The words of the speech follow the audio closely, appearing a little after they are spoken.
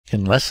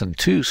In lesson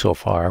 2 so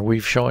far,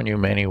 we've shown you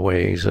many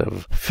ways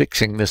of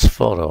fixing this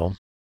photo.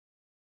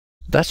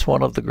 That's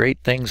one of the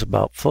great things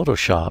about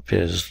Photoshop,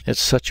 is it's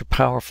such a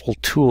powerful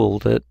tool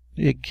that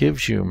it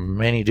gives you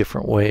many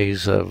different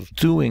ways of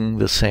doing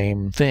the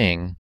same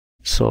thing.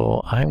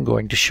 So I'm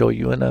going to show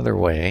you another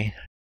way,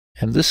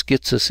 and this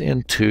gets us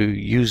into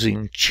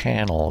using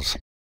channels.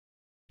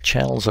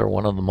 Channels are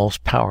one of the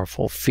most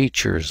powerful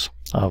features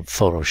of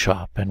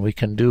Photoshop, and we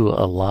can do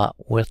a lot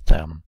with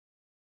them.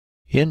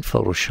 In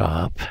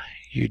Photoshop,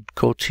 you'd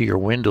go to your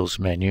Windows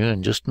menu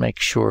and just make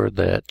sure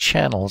that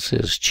Channels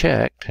is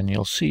checked, and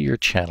you'll see your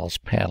Channels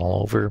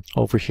panel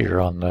over here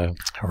on the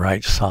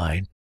right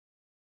side.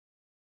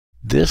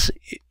 This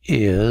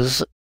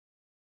is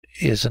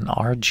an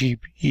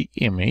RGB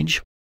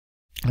image,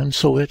 and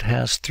so it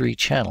has 3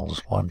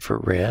 channels, one for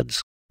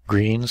reds,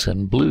 greens,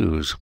 and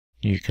blues.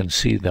 You can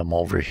see them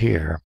over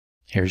here.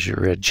 Here's your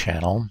red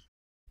channel,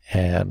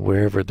 and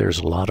wherever there's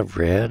a lot of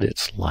red,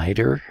 it's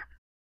lighter,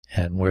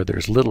 and where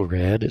there's little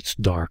red, it's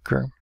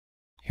darker.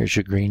 Here's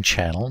your green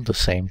channel, the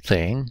same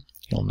thing.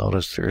 You'll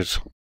notice there's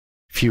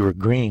fewer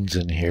greens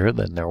in here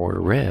than there were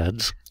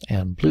reds,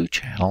 and blue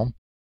channel,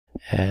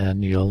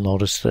 and you'll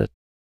notice that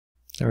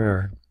there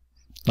are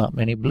not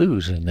many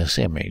blues in this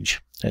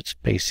image. It's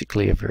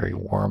basically a very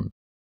warm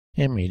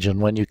image,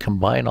 and when you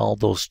combine all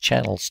those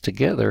channels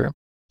together,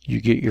 you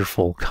get your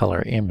full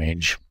color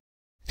image.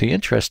 The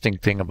interesting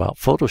thing about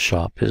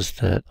Photoshop is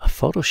that a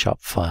Photoshop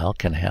file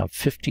can have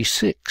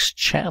 56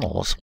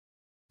 channels.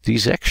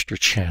 These extra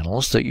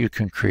channels that you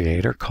can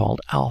create are called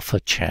alpha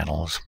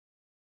channels.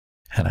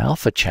 An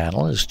alpha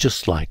channel is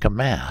just like a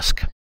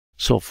mask.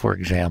 So for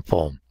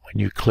example, when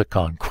you click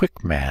on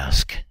Quick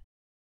Mask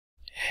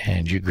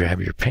and you grab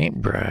your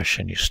paintbrush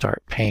and you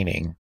start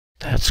painting,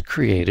 that's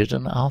created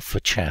an alpha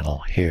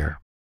channel here.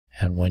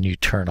 And when you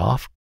turn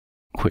off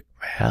Quick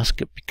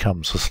Mask, it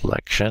becomes a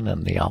selection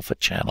and the alpha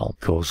channel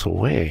goes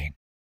away.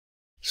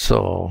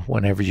 So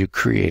whenever you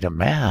create a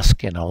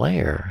mask in a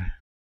layer,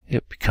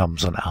 it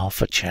becomes an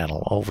alpha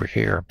channel over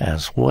here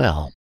as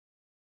well.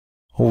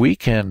 We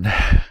can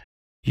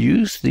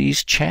use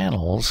these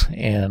channels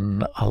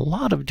in a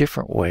lot of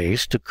different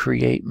ways to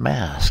create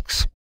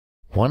masks.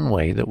 One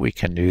way that we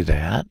can do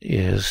that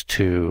is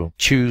to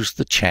choose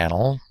the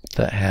channel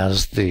that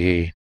has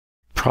the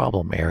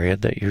problem area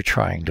that you're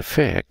trying to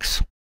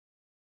fix.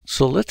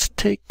 So let's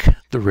take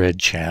the red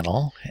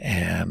channel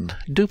and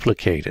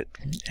duplicate it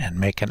and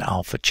make an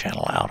alpha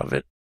channel out of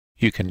it.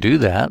 You can do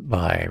that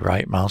by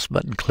right mouse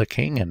button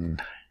clicking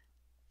and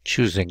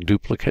choosing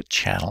duplicate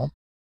channel,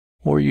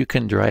 or you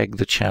can drag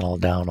the channel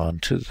down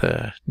onto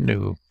the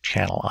new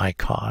channel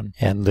icon,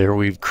 and there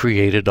we've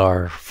created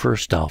our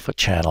first alpha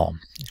channel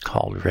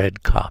called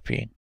red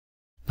copy.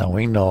 Now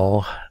we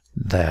know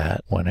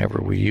that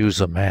whenever we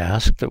use a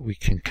mask that we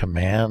can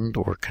command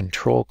or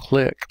control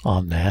click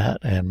on that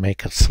and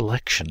make a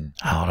selection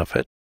out of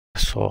it.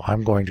 So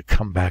I'm going to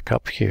come back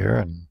up here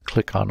and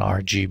click on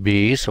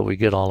RGB so we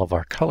get all of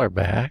our color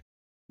back,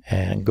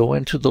 and go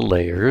into the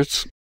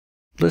layers.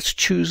 Let's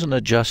choose an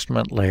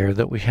adjustment layer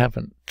that we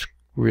haven't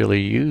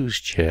really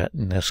used yet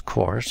in this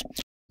course.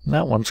 And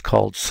that one's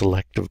called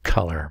selective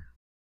color.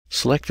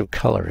 Selective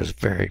color is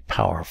very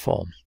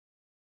powerful.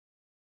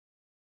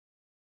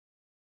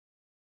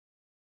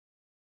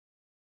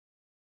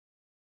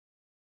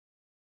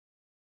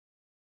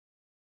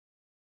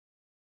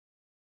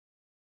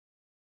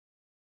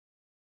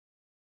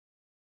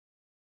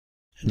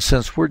 And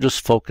since we're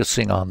just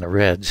focusing on the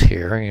reds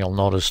here, you'll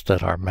notice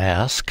that our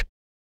mask,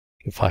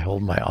 if I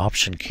hold my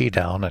Option key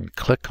down and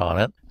click on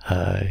it,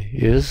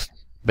 is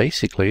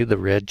basically the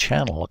red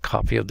channel, a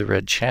copy of the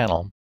red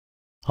channel.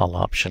 I'll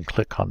Option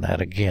click on that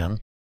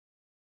again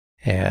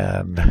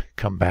and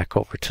come back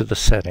over to the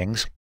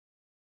settings.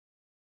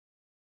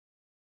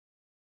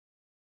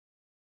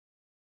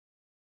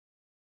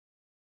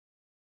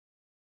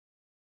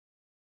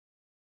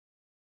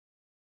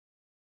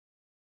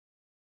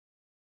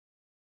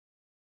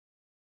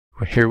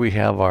 Here we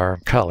have our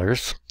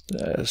colors,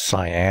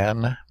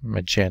 cyan,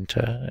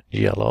 magenta,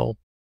 yellow,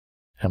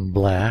 and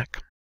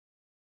black.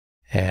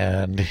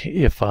 And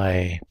if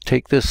I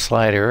take this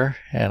slider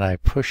and I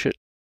push it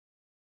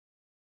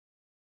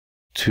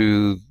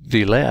to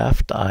the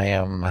left, I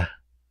am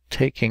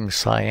taking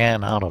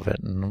cyan out of it.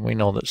 And we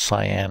know that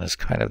cyan is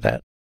kind of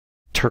that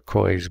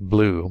turquoise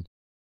blue.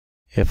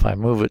 If I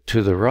move it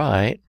to the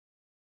right,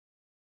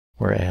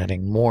 we're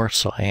adding more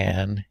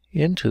cyan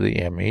into the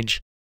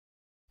image,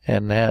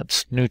 and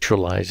that's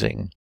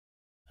neutralizing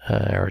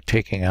or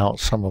taking out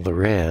some of the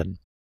red,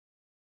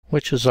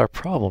 which is our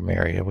problem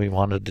area. We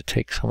wanted to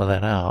take some of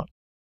that out.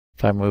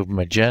 If I move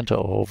magenta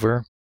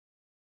over,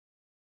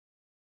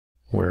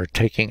 we're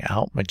taking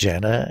out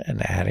magenta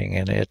and adding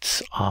in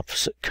its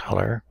opposite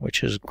color,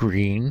 which is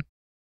green.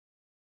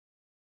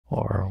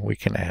 Or we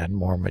can add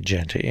more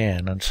magenta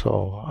in, and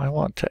so I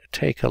want to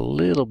take a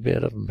little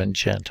bit of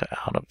magenta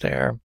out of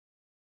there.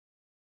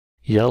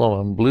 Yellow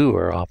and blue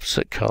are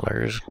opposite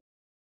colors.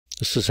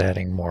 This is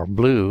adding more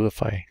blue.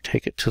 If I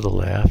take it to the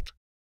left,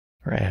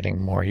 we're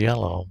adding more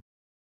yellow.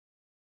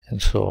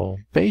 And so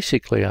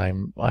basically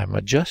I'm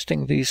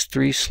adjusting these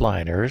three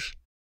sliders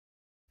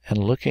and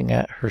looking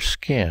at her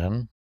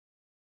skin,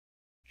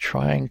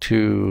 trying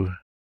to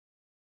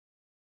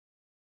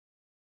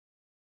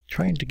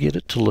get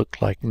it to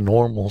look like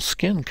normal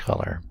skin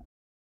color.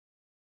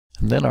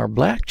 And then our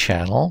black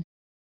channel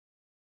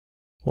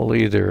will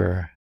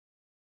either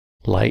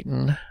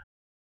lighten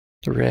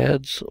the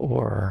reds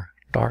or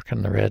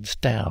darken the reds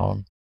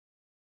down.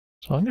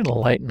 So I'm going to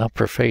lighten up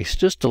her face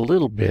just a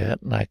little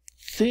bit, and I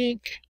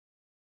think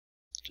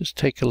just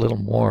take a little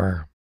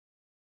more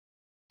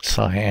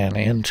cyan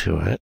into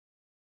it.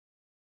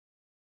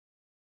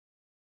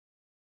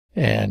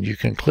 And you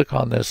can click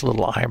on this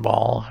little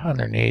eyeball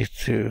underneath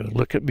to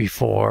look at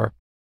before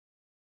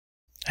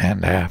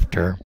and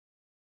after.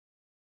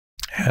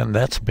 And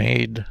that's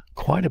made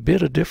quite a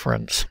bit of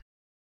difference.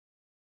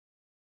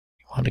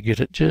 You want to get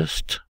it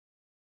just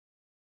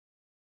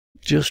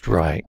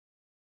right.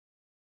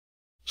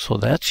 So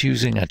that's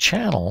using a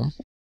channel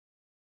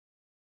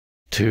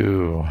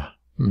to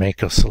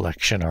make a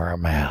selection or a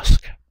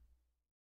mask.